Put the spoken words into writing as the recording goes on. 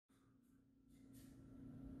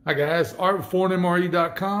Hi guys, Art with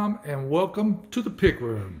ForeignMRE.com and welcome to the pick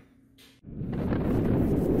room.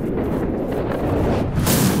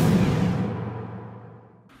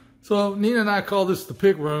 So Nina and I call this the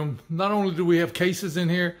pick room. Not only do we have cases in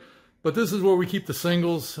here, but this is where we keep the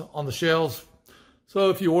singles on the shelves. So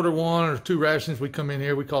if you order 1 or 2 rations, we come in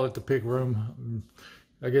here, we call it the pick room.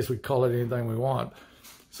 I guess we call it anything we want.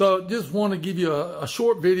 So just want to give you a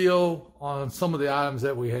short video on some of the items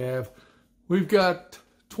that we have. We've got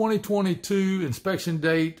 2022 inspection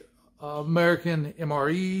date American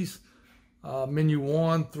MREs, menu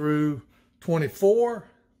 1 through 24.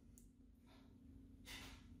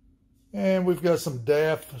 And we've got some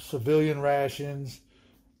DAF civilian rations.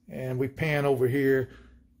 And we pan over here.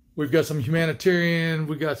 We've got some humanitarian.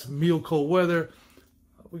 We got some meal cold weather.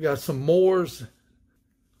 We got some Moors.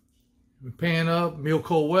 We pan up, meal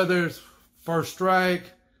cold weathers, first strike.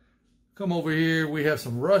 Come over here. We have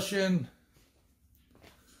some Russian.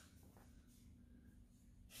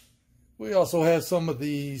 We also have some of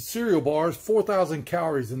the cereal bars, 4,000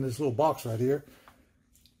 calories in this little box right here.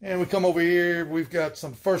 And we come over here, we've got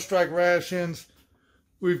some first strike rations.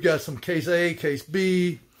 We've got some case A, case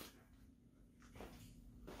B.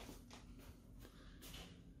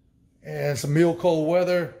 And some meal cold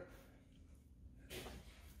weather.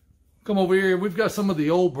 Come over here, we've got some of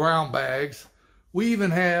the old brown bags. We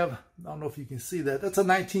even have, I don't know if you can see that, that's a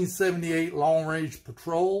 1978 long range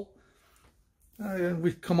patrol. And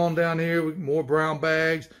we come on down here with more brown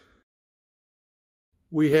bags.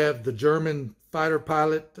 We have the German fighter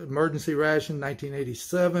pilot emergency ration,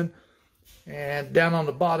 1987. And down on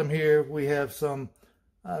the bottom here, we have some,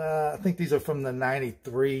 I think these are from the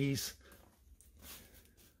 93s.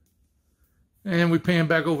 And we pan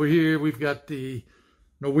back over here. We've got the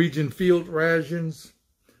Norwegian field rations.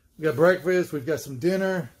 We got breakfast. We've got some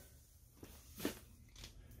dinner.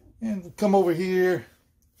 And we come over here.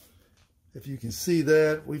 If you can see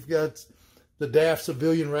that, we've got the DAF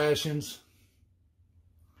civilian rations.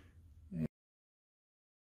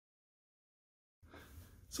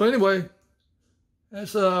 So anyway,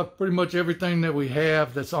 that's pretty much everything that we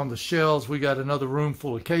have that's on the shelves. We got another room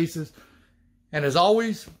full of cases. And as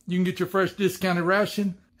always, you can get your fresh discounted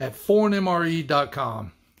ration at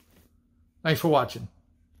ForeignMRE.com. Thanks for watching.